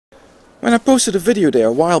When I posted a video there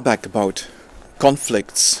a while back about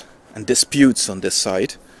conflicts and disputes on this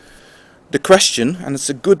site, the question, and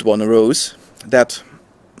it's a good one, arose that,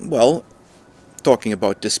 well, talking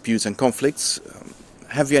about disputes and conflicts,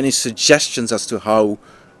 have you any suggestions as to how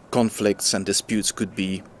conflicts and disputes could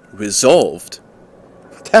be resolved?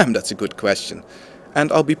 Damn, that's a good question.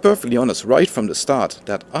 And I'll be perfectly honest right from the start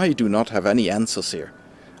that I do not have any answers here.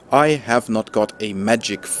 I have not got a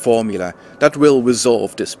magic formula that will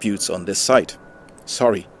resolve disputes on this site.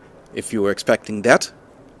 Sorry, if you were expecting that,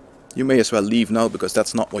 you may as well leave now, because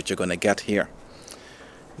that's not what you're gonna get here.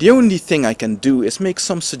 The only thing I can do is make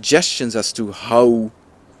some suggestions as to how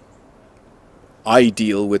I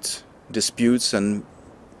deal with disputes and,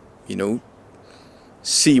 you know,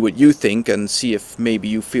 see what you think and see if maybe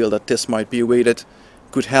you feel that this might be a way that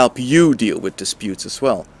could help you deal with disputes as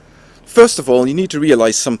well. First of all, you need to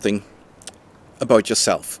realize something about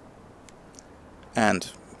yourself. And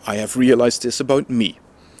I have realized this about me.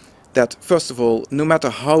 That, first of all, no matter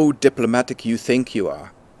how diplomatic you think you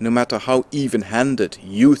are, no matter how even-handed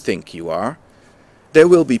you think you are, there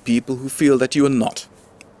will be people who feel that you are not.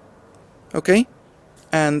 Okay?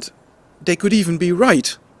 And they could even be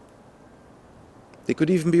right. They could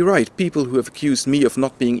even be right. People who have accused me of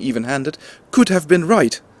not being even-handed could have been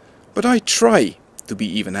right. But I try to be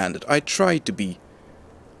even-handed. I try to be,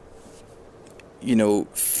 you know,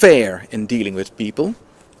 fair in dealing with people.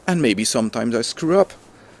 And maybe sometimes I screw up.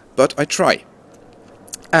 But I try.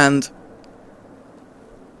 And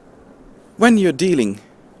when you're dealing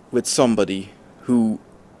with somebody who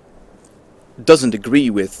doesn't agree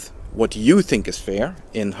with what you think is fair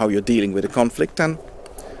in how you're dealing with a conflict, then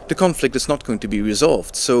the conflict is not going to be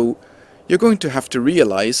resolved. So you're going to have to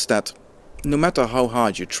realize that no matter how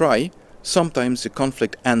hard you try, sometimes the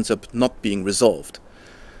conflict ends up not being resolved.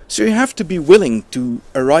 So you have to be willing to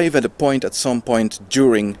arrive at a point at some point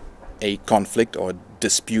during a conflict or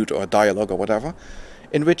dispute or dialogue or whatever,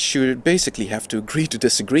 in which you basically have to agree to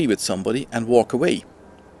disagree with somebody and walk away.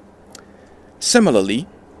 Similarly,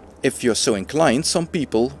 if you're so inclined, some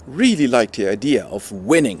people really like the idea of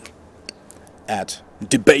winning at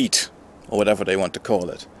debate, or whatever they want to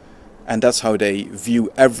call it. And that's how they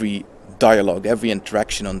view every dialogue, every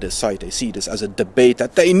interaction on this site. They see this as a debate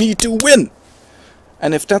that they need to win.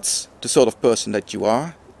 And if that's the sort of person that you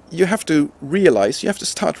are, you have to realize, you have to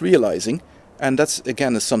start realizing, and that's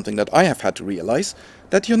again is something that I have had to realize,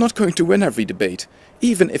 that you're not going to win every debate.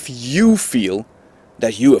 Even if you feel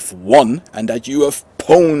that you have won and that you have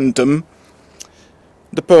pwned them,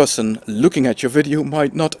 the person looking at your video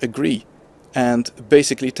might not agree and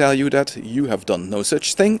basically tell you that you have done no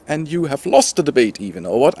such thing and you have lost the debate even,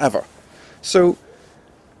 or whatever. So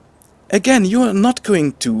again, you are not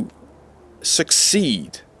going to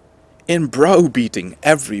succeed in browbeating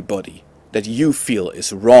everybody that you feel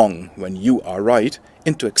is wrong when you are right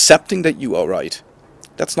into accepting that you are right.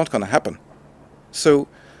 That's not going to happen. So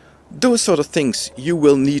those sort of things you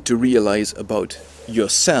will need to realize about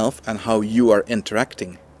yourself and how you are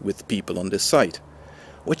interacting with people on this site.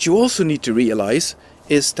 What you also need to realize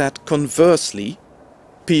is that conversely,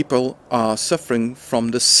 people are suffering from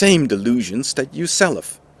the same delusions that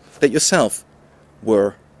yourself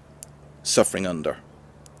were suffering under.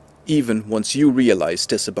 Even once you realize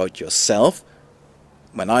this about yourself,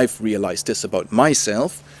 when I've realized this about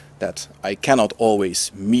myself, that I cannot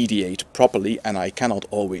always mediate properly and I cannot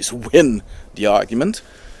always win the argument,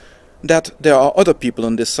 that there are other people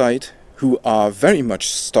on this site who are very much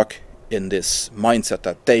stuck in this mindset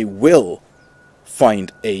that they will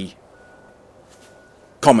find a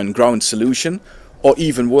common ground solution, or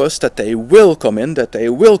even worse, that they will come in, that they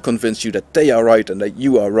will convince you that they are right and that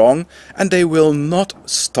you are wrong, and they will not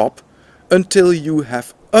stop until you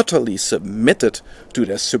have utterly submitted to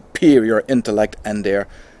their superior intellect and their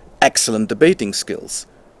excellent debating skills.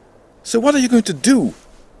 So what are you going to do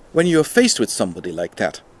when you are faced with somebody like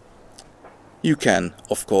that? You can,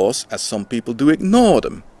 of course, as some people do, ignore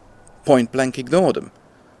them. Point blank ignore them.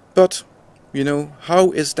 But, you know,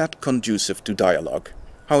 how is that conducive to dialogue?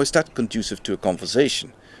 How is that conducive to a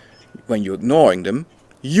conversation? When you're ignoring them,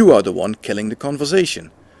 you are the one killing the conversation.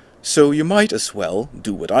 So you might as well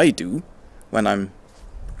do what I do when I'm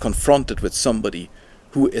confronted with somebody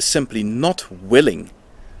who is simply not willing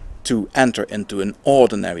to enter into an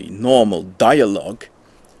ordinary, normal dialogue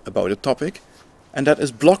about a topic, and that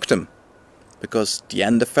is block them. Because the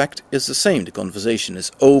end effect is the same. The conversation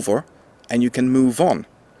is over and you can move on.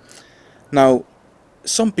 Now,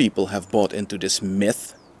 some people have bought into this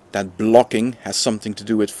myth that blocking has something to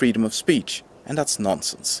do with freedom of speech, and that's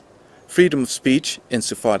nonsense. Freedom of speech,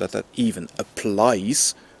 insofar that that even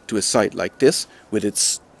applies to a site like this, with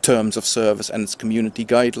its terms of service and its community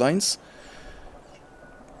guidelines.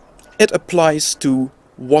 It applies to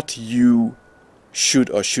what you should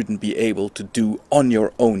or shouldn't be able to do on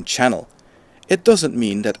your own channel. It doesn't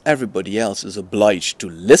mean that everybody else is obliged to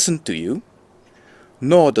listen to you,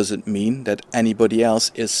 nor does it mean that anybody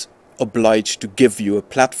else is obliged to give you a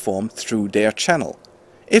platform through their channel.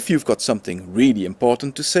 If you've got something really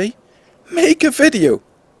important to say, make a video.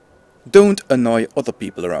 Don't annoy other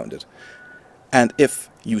people around it. And if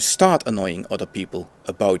you start annoying other people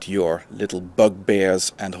about your little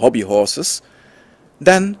bugbears and hobby horses,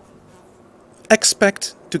 then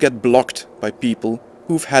expect to get blocked by people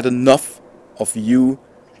who've had enough of you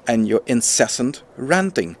and your incessant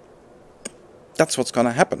ranting. That's what's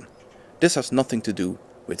gonna happen. This has nothing to do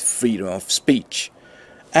with freedom of speech.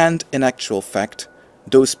 And in actual fact,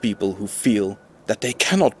 those people who feel that they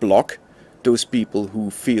cannot block, those people who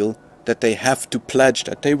feel that they have to pledge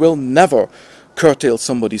that they will never curtail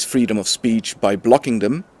somebody's freedom of speech by blocking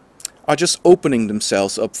them, are just opening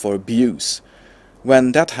themselves up for abuse.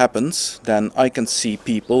 When that happens, then I can see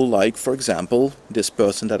people like, for example, this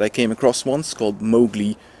person that I came across once called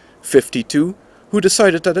Mowgli52, who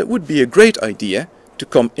decided that it would be a great idea to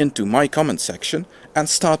come into my comment section and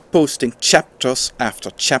start posting chapters after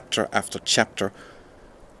chapter after chapter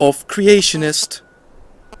of creationist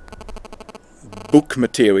book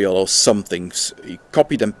material or something. He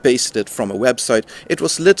copied and pasted it from a website. It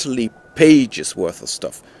was literally pages worth of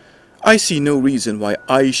stuff. I see no reason why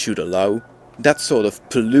I should allow that sort of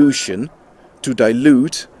pollution to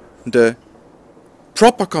dilute the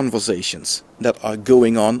proper conversations that are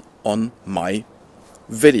going on my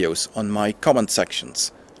videos, on my comment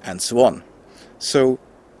sections, and so on. So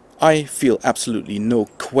I feel absolutely no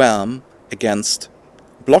qualm against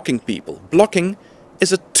blocking people. Blocking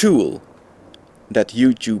is a tool that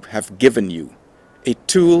YouTube have given you, a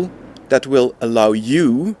tool that will allow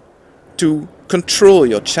you to control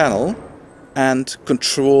your channel and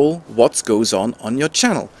control what goes on your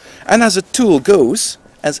channel. And as a tool goes,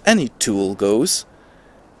 as any tool goes,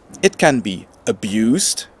 it can be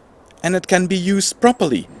abused and it can be used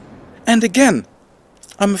properly. And again,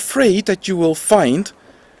 I'm afraid that you will find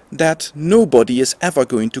that nobody is ever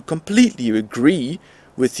going to completely agree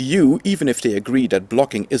with you, even if they agree that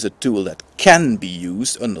blocking is a tool that can be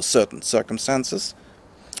used under certain circumstances.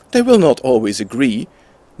 They will not always agree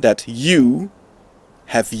that you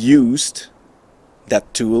have used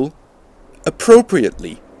that tool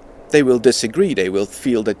appropriately. They will disagree. They will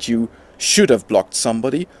feel that you should have blocked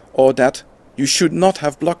somebody or that you should not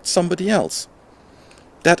have blocked somebody else.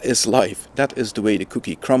 That is life. That is the way the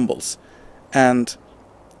cookie crumbles. And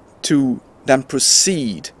to then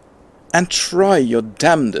proceed and try your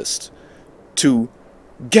damnedest to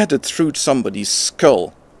get it through somebody's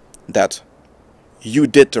skull that you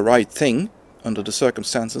did the right thing under the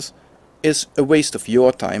circumstances is a waste of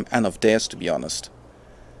your time and of theirs, to be honest.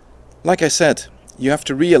 Like I said, you have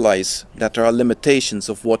to realize that there are limitations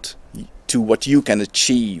of what you can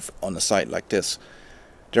achieve on a site like this.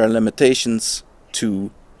 There are limitations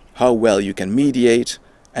to how well you can mediate,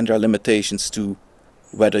 and there are limitations to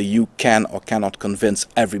whether you can or cannot convince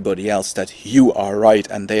everybody else that you are right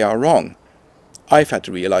and they are wrong. I've had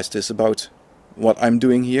to realize this about what I'm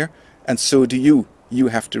doing here, and so do you. You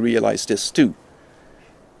have to realize this too.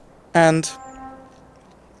 And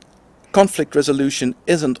conflict resolution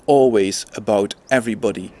isn't always about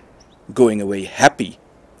everybody going away happy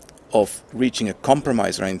of reaching a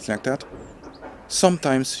compromise or anything like that.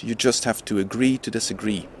 Sometimes you just have to agree to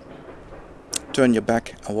disagree. Turn your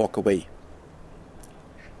back and walk away.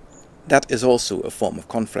 That is also a form of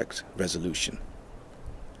conflict resolution.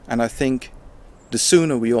 And I think the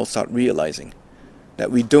sooner we all start realizing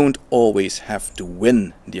that we don't always have to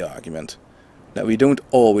win the argument, that we don't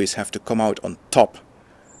always have to come out on top,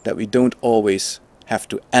 that we don't always have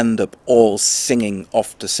to end up all singing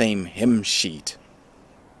off the same hymn sheet,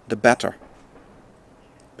 the better.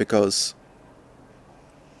 Because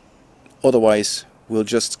otherwise we'll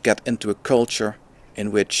just get into a culture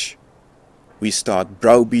in which we start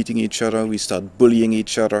browbeating each other, we start bullying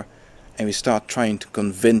each other, and we start trying to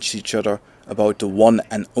convince each other about the one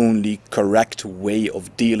and only correct way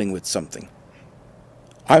of dealing with something.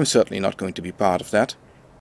 I'm certainly not going to be part of that.